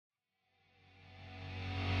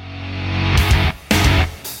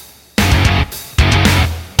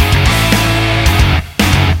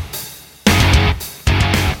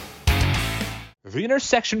the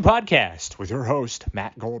Intersection Podcast with your host,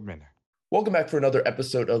 Matt Goldman. Welcome back for another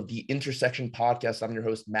episode of the Intersection Podcast. I'm your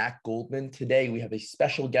host, Matt Goldman. Today, we have a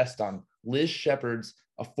special guest on, Liz Schepers,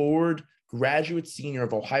 a forward graduate senior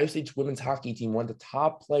of Ohio State's women's hockey team, one of the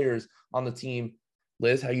top players on the team.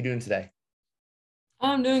 Liz, how are you doing today?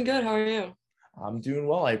 I'm doing good. How are you? I'm doing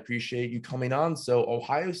well. I appreciate you coming on. So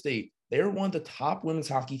Ohio State, they're one of the top women's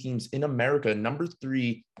hockey teams in America, number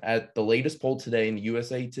 3 at the latest poll today in the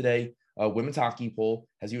USA Today women's hockey poll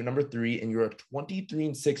has you at number 3, and you're a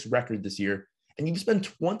 23-6 record this year, and you've spent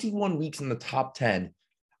 21 weeks in the top 10.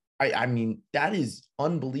 I mean, that is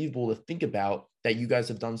unbelievable to think about, that you guys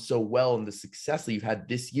have done so well and the success that you've had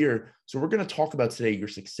this year. So we're going to talk about today your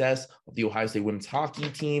success of the Ohio State women's hockey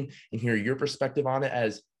team and hear your perspective on it,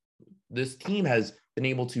 as this team has been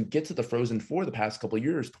able to get to the Frozen Four the past couple of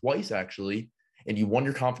years, twice actually, and you won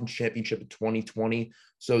your conference championship in 2020.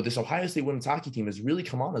 So this Ohio State women's hockey team has really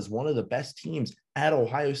come on as one of the best teams at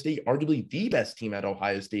Ohio State, arguably the best team at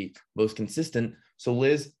Ohio State, most consistent. So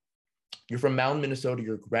Liz, you're from Mountain, Minnesota.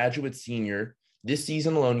 You're a graduate senior. This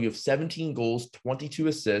season alone, you have 17 goals, 22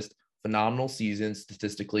 assists, phenomenal season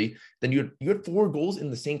statistically. Then you had 4 goals in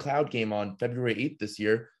the St. Cloud game on February 8th this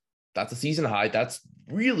year. That's a season high. That's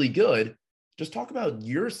really good. Just talk about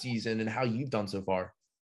your season and how you've done so far.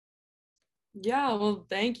 Yeah, well,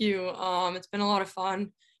 thank you. It's been a lot of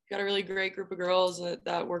fun. Got a really great group of girls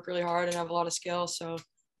that work really hard and have a lot of skill. So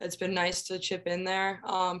it's been nice to chip in there.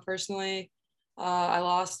 Personally, I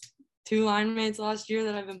lost 2 line mates last year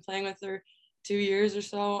that I've been playing with for 2 years or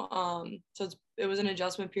so. So it was an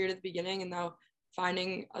adjustment period at the beginning, and now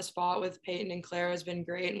finding a spot with Peyton and Claire has been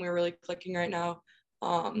great, and we're really clicking right now.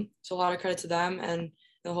 So a lot of credit to them and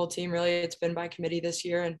the whole team. Really, it's been by committee this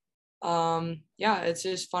year, and yeah, it's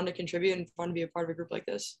just fun to contribute and fun to be a part of a group like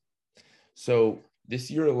this. So this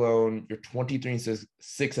year alone, you're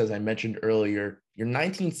 23-6, as I mentioned earlier. You're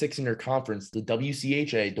 19-6 in your conference. The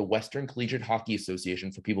WCHA, the Western Collegiate Hockey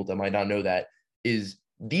Association, for people that might not know that, is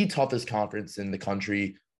the toughest conference in the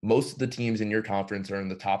country. Most of the teams in your conference are in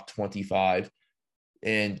the top 25,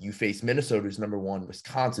 and you face Minnesota, who's number 1,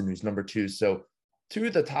 Wisconsin, who's number 2. So 2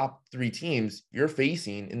 of the top 3 teams you're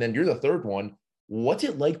facing, and then you're the third one. What's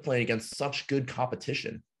it like playing against such good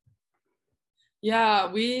competition?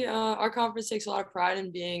 Yeah, our conference takes a lot of pride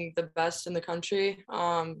in being the best in the country.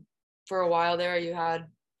 For a while there, you had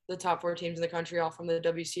the top 4 teams in the country all from the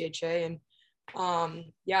WCHA, and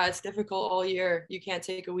yeah, it's difficult all year. You can't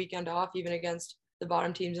take a weekend off, even against the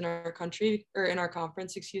bottom teams in our country, or in our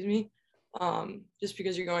conference, excuse me, just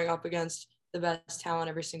because you're going up against the best talent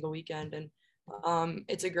every single weekend. And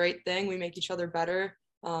it's a great thing. We make each other better.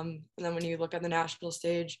 And then when you look at the national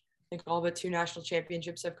stage, I think all but 2 national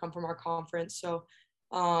championships have come from our conference. So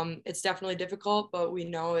it's definitely difficult, but we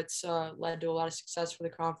know it's led to a lot of success for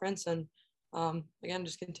the conference. And again,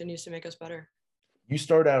 just continues to make us better. You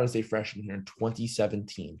started out as a freshman here in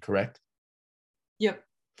 2017, correct? Yep.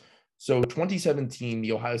 So 2017,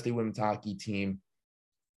 the Ohio State women's hockey team,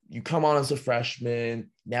 you come on as a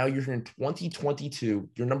freshman. Now you're here in 2022.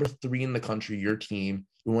 You're number 3 in the country, your team.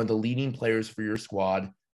 You're one of the leading players for your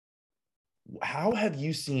squad. How have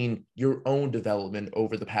you seen your own development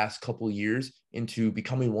over the past couple of years into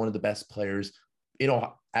becoming one of the best players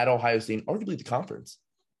at Ohio State, arguably the conference?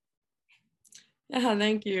 Yeah,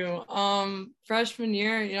 thank you. Freshman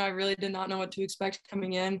year, I really did not know what to expect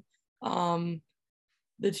coming in.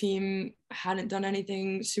 The team hadn't done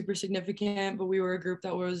anything super significant, but we were a group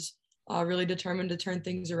that was really determined to turn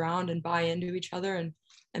things around and buy into each other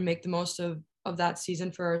and make the most of that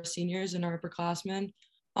season for our seniors and our upperclassmen.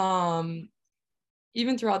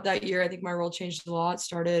 Even throughout that year, I think my role changed a lot.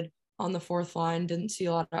 Started on the 4th line, didn't see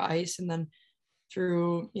a lot of ice, and then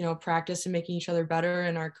through practice and making each other better,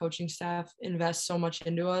 and our coaching staff invest so much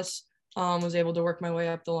into us, was able to work my way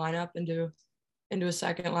up the lineup into a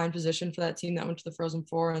second line position for that team that went to the Frozen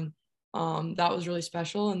Four, and that was really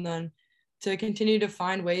special. And then to continue to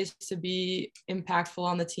find ways to be impactful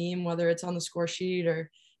on the team, whether it's on the score sheet or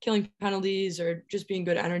killing penalties or just being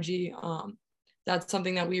good energy. That's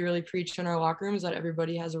something that we really preach in our locker room, is that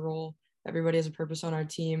everybody has a role, everybody has a purpose on our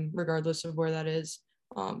team, regardless of where that is.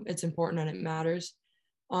 It's important and it matters.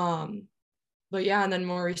 But yeah, and then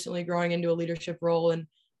more recently growing into a leadership role and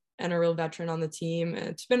a real veteran on the team.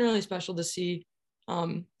 It's been really special to see,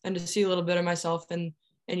 and to see a little bit of myself and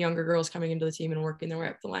younger girls coming into the team and working their way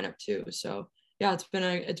up the lineup too. So yeah, it's been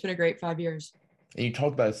a great 5 years. And you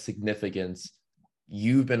talk about significance.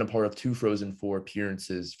 You've been a part of 2 Frozen Four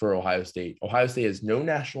appearances for Ohio State. Ohio State has no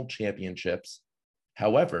national championships.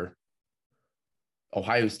 However,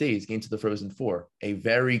 Ohio State is getting to the Frozen Four, a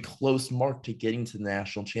very close mark to getting to the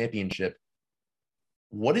national championship.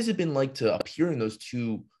 What has it been like to appear in those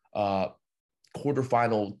two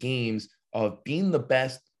quarterfinal games of being the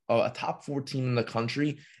best, a top 4 team in the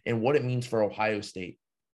country, and what it means for Ohio State?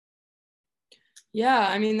 Yeah,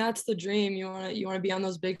 I mean, that's the dream. You want to be on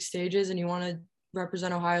those big stages and you want to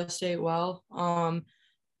represent Ohio State well.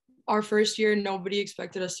 Our first year, nobody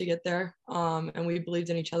expected us to get there, and we believed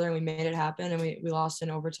in each other and we made it happen, and we lost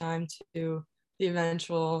in overtime to the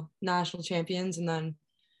eventual national champions. And then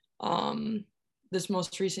this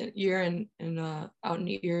most recent year out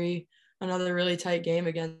in Erie, another really tight game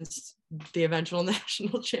against the eventual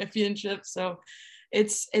national championship. So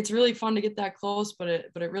it's really fun to get that close, but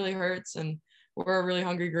it really hurts, and we're a really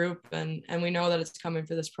hungry group, and we know that it's coming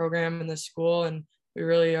for this program and this school, and we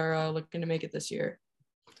really are looking to make it this year.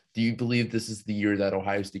 Do you believe this is the year that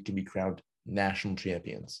Ohio State can be crowned national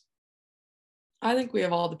champions? I think we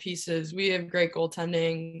have all the pieces. We have great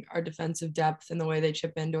goaltending, our defensive depth, and the way they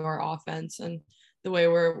chip into our offense, and the way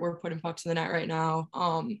we're putting pucks in the net right now.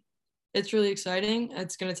 It's really exciting.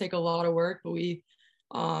 It's going to take a lot of work, but we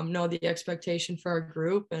know the expectation for our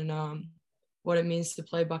group and what it means to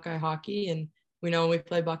play Buckeye hockey. And we know when we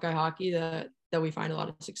play Buckeye hockey that we find a lot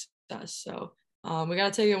of success. So we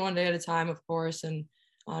got to take it one day at a time, of course, and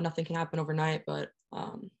nothing can happen overnight, but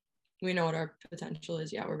we know what our potential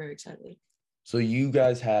is. Yeah, we're very excited. So you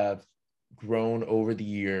guys have grown over the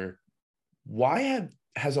year. Why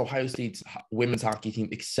has Ohio State's women's hockey team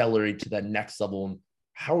accelerated to that next level? And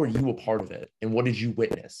how are you a part of it? And what did you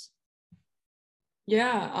witness?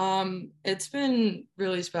 Yeah, it's been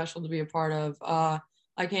really special to be a part of.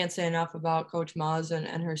 I can't say enough about Coach Maz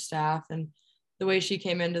and her staff and the way she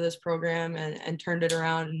came into this program and turned it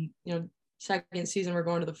around. And, second season, we're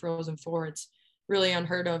going to the Frozen Four. It's really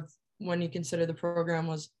unheard of when you consider the program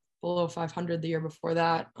was below 500 the year before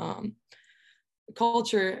that.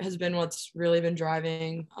 Culture has been what's really been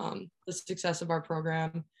driving the success of our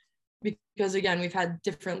program, because again, we've had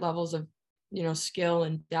different levels of skill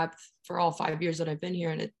and depth for all 5 years that I've been here,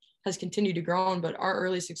 and it has continued to grow on, but our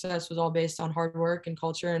early success was all based on hard work and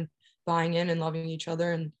culture and buying in and loving each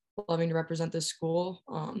other and loving to represent this school.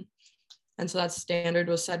 And so that standard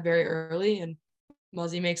was set very early, and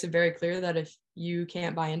Muzzy makes it very clear that if you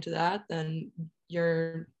can't buy into that, then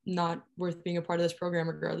you're not worth being a part of this program,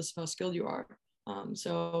 regardless of how skilled you are.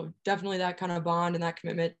 So definitely that kind of bond and that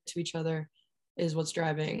commitment to each other is what's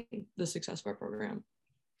driving the success of our program.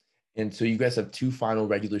 And so you guys have 2 final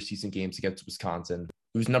regular season games against Wisconsin,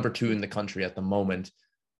 who's number 2 in the country at the moment.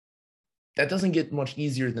 That doesn't get much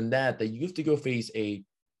easier than that you have to go face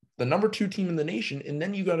the number 2 team in the nation, and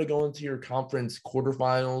then you got to go into your conference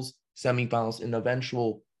quarterfinals, semifinals, and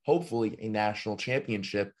eventual, hopefully, a national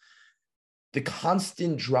championship. The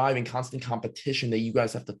constant drive and constant competition that you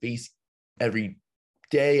guys have to face every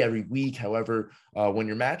day, every week, however, when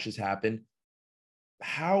your matches happen.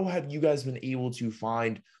 How have you guys been able to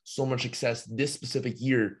find so much success this specific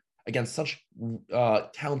year against such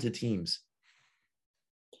talented teams?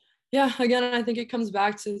 Yeah, again, I think it comes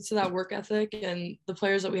back to that work ethic and the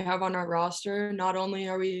players that we have on our roster. Not only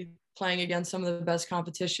are we playing against some of the best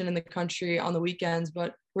competition in the country on the weekends,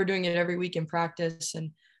 but we're doing it every week in practice, and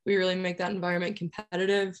we really make that environment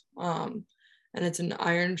competitive. And it's an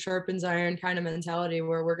iron sharpens iron kind of mentality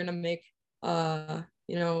where we're going to make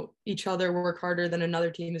each other work harder than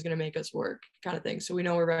another team is going to make us work, kind of thing. So we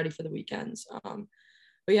know we're ready for the weekends.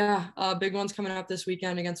 But yeah, big ones coming up this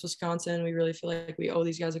weekend against Wisconsin. We really feel like we owe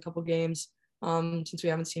these guys a couple games since we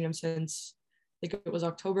haven't seen them since I think it was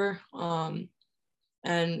October. And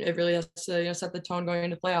it really has to set the tone going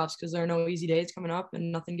into playoffs, because there are no easy days coming up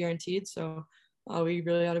and nothing guaranteed. So we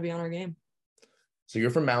really ought to be on our game. So you're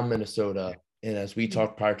from Mound, Minnesota. And as we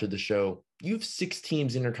talked prior to the show, you have 6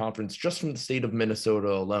 teams in your conference just from the state of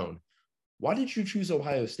Minnesota alone. Why did you choose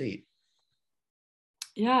Ohio State?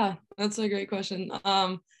 Yeah, that's a great question.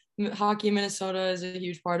 Hockey in Minnesota is a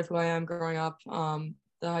huge part of who I am growing up. The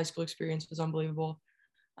high school experience was unbelievable.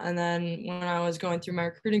 And then when I was going through my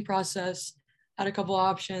recruiting process, had a couple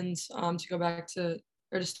options to go back to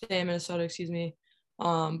stay in Minnesota,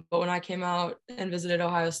 But when I came out and visited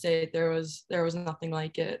Ohio State, there was nothing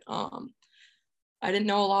like it. I didn't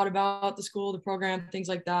know a lot about the school, the program, things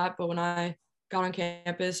like that. But when I got on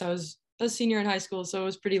campus, I was a senior in high school, so it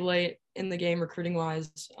was pretty late in the game recruiting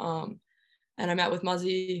wise. And I met with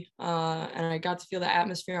Muzzy, and I got to feel the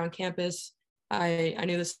atmosphere on campus. I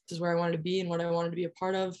knew this is where I wanted to be and what I wanted to be a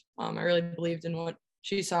part of. I really believed in what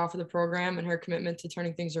she saw for the program, and her commitment to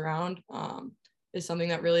turning things around is something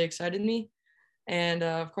that really excited me. And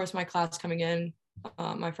of course, my class coming in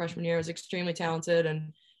my freshman year was extremely talented,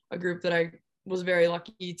 and a group that I was very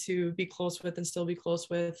lucky to be close with and still be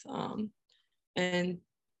close with. And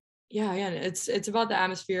Yeah, it's about the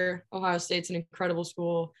atmosphere. Ohio State's an incredible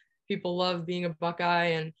school. People love being a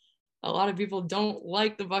Buckeye, and a lot of people don't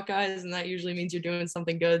like the Buckeyes, and that usually means you're doing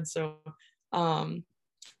something good. So,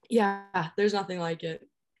 yeah, there's nothing like it.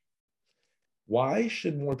 Why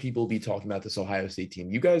should more people be talking about this Ohio State team?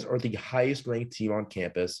 You guys are the highest ranked team on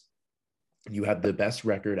campus. You have the best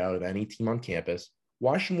record out of any team on campus.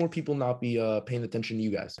 Why should more people not be paying attention to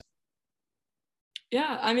you guys?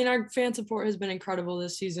 Yeah, I mean, our fan support has been incredible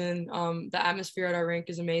this season. The atmosphere at our rink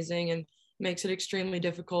is amazing and makes it extremely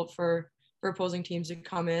difficult for opposing teams to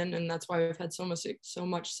come in, and that's why we've had so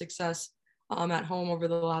much success at home over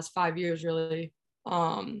the last 5 years, really.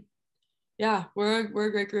 Yeah, we're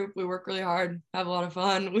a great group. We work really hard, have a lot of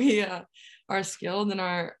fun. We are skilled and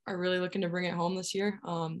are really looking to bring it home this year.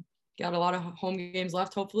 Got a lot of home games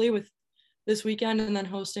left, hopefully, with this weekend, and then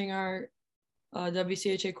hosting our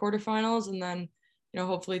WCHA quarterfinals, and then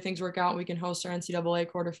hopefully things work out and we can host our NCAA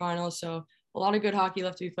quarterfinals. So a lot of good hockey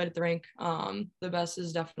left to be played at the rink. The best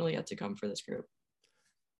is definitely yet to come for this group.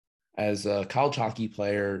 As a college hockey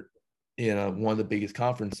player in one of the biggest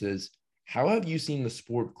conferences, how have you seen the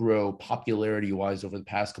sport grow popularity-wise over the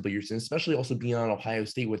past couple of years, and especially also being on Ohio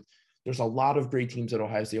State with there's a lot of great teams at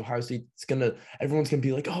Ohio State. Ohio State's everyone's gonna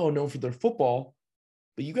be like, oh, known for their football,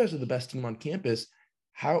 but you guys are the best team on campus.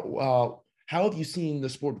 How have you seen the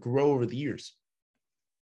sport grow over the years?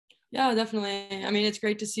 Yeah, definitely. I mean, it's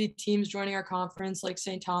great to see teams joining our conference like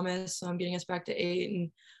St. Thomas, getting us back to 8,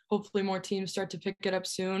 and hopefully more teams start to pick it up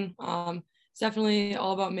soon. It's definitely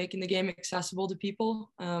all about making the game accessible to people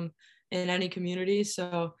in any community.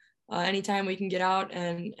 So anytime we can get out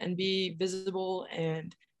and be visible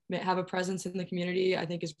and have a presence in the community, I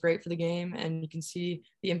think is great for the game. And you can see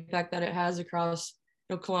the impact that it has across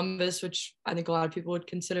Columbus, which I think a lot of people would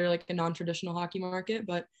consider like a non-traditional hockey market,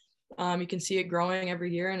 but you can see it growing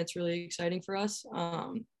every year, and it's really exciting for us.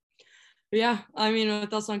 But yeah, I mean,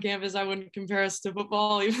 with us on campus, I wouldn't compare us to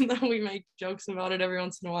football, even though we make jokes about it every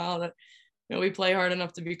once in a while that we play hard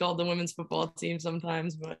enough to be called the women's football team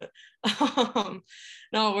sometimes. But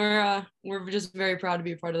no, we're just very proud to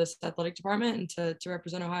be a part of this athletic department and to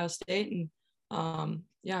represent Ohio State and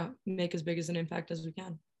yeah, make as big as an impact as we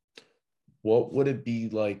can. What would it be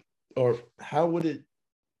like, or how would it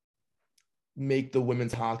make the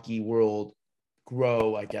women's hockey world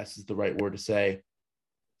grow, I guess is the right word to say,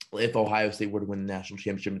 if Ohio State were to win the national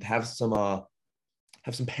championship and have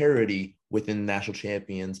some parity within the national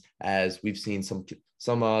champions, as we've seen some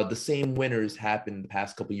the same winners happen in the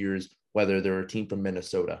past couple of years, whether they're a team from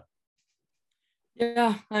Minnesota?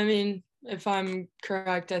 Yeah, I mean, if I'm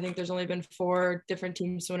correct, I think there's only been 4 different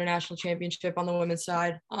teams to win a national championship on the women's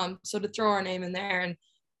side. So to throw our name in there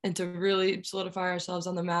and to really solidify ourselves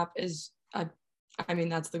on the map is, I mean,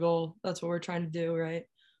 that's the goal. That's what we're trying to do, right?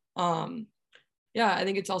 Yeah, I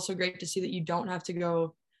think it's also great to see that you don't have to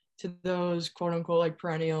go to those quote unquote like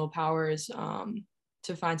perennial powers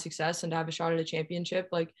to find success and to have a shot at a championship.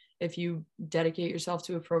 Like if you dedicate yourself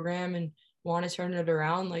to a program and want to turn it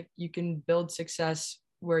around, like you can build success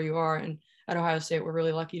where you are. And at Ohio State, we're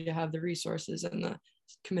really lucky to have the resources and the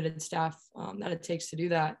committed staff that it takes to do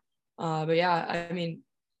that. But yeah, I mean,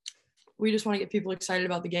 we just want to get people excited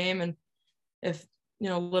about the game. And if,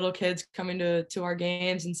 little kids coming to our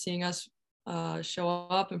games and seeing us show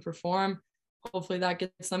up and perform, hopefully that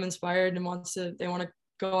gets them inspired and they want to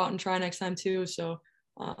go out and try next time too. So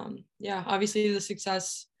yeah, obviously the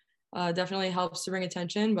success definitely helps to bring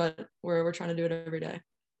attention, but we're trying to do it every day.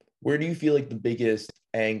 Where do you feel like the biggest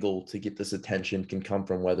angle to get this attention can come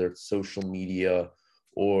from, whether it's social media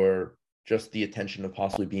or just the attention of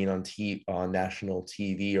possibly being on national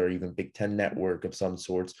TV or even Big Ten network of some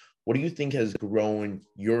sorts? What do you think has grown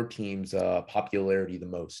your team's popularity the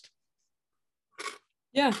most?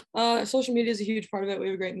 Yeah, social media is a huge part of it. We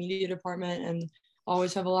have a great media department and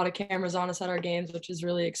always have a lot of cameras on us at our games, which is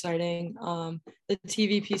really exciting. The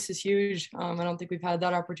TV piece is huge. I don't think we've had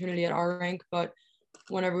that opportunity at our rank, but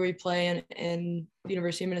whenever we play in the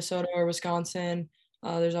University of Minnesota or Wisconsin,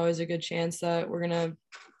 there's always a good chance that we're gonna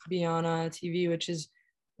be on TV, which is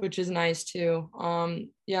nice too.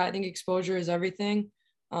 Yeah, I think exposure is everything.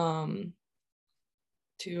 To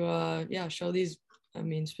show these, I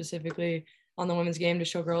mean, specifically on the women's game, to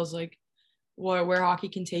show girls like where hockey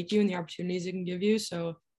can take you and the opportunities it can give you.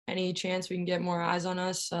 So any chance we can get more eyes on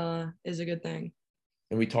us is a good thing.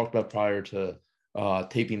 And we talked about prior to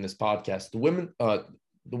taping this podcast,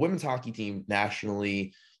 the women's hockey team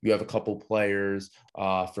nationally, you have a couple players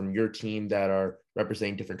from your team that are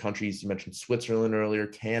representing different countries. You mentioned Switzerland earlier,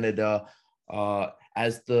 Canada.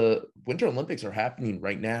 As the Winter Olympics are happening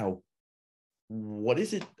right now, what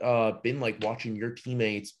has it been like watching your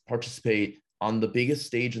teammates participate on the biggest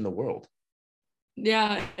stage in the world.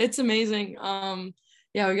 Yeah, it's amazing.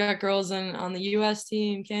 Yeah, we got girls on the US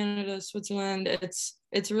team, Canada, Switzerland.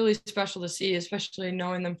 It's really special to see, especially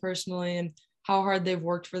knowing them personally and how hard they've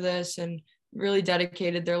worked for this and really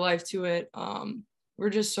dedicated their life to it. We're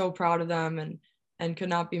just so proud of them and could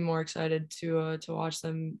not be more excited to watch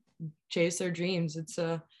them chase their dreams. It's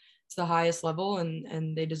the highest level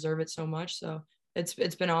and they deserve it so much. So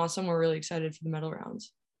it's been awesome. We're really excited for the medal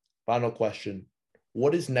rounds. Final question.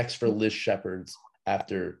 What is next for Liz Schepers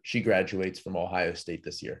after she graduates from Ohio State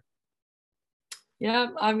this year? Yeah,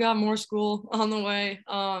 I've got more school on the way.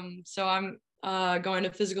 So I'm going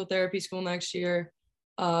to physical therapy school next year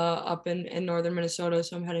up in northern Minnesota.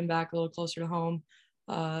 So I'm heading back a little closer to home.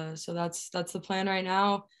 So that's the plan right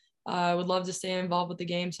now. I would love to stay involved with the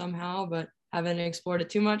game somehow, but haven't explored it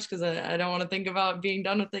too much because I don't want to think about being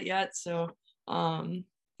done with it yet. So, but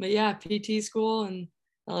yeah, PT school, and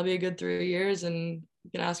that'll be a good 3 years. And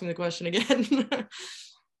you can ask me the question again.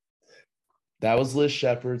 That was Liz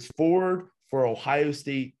Schepers, forward for Ohio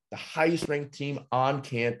State, the highest ranked team on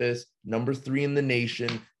campus, number 3 in the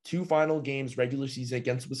nation, 2 final games, regular season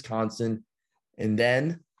against Wisconsin, and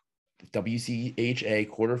then WCHA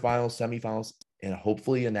quarterfinals, semifinals, and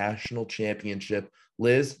hopefully a national championship.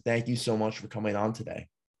 Liz, thank you so much for coming on today.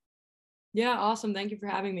 Yeah, awesome. Thank you for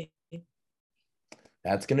having me.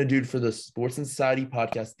 That's going to do it for the Sports and Society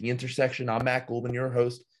podcast, The Intersection. I'm Matt Goldman, your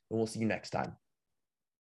host, and we'll see you next time.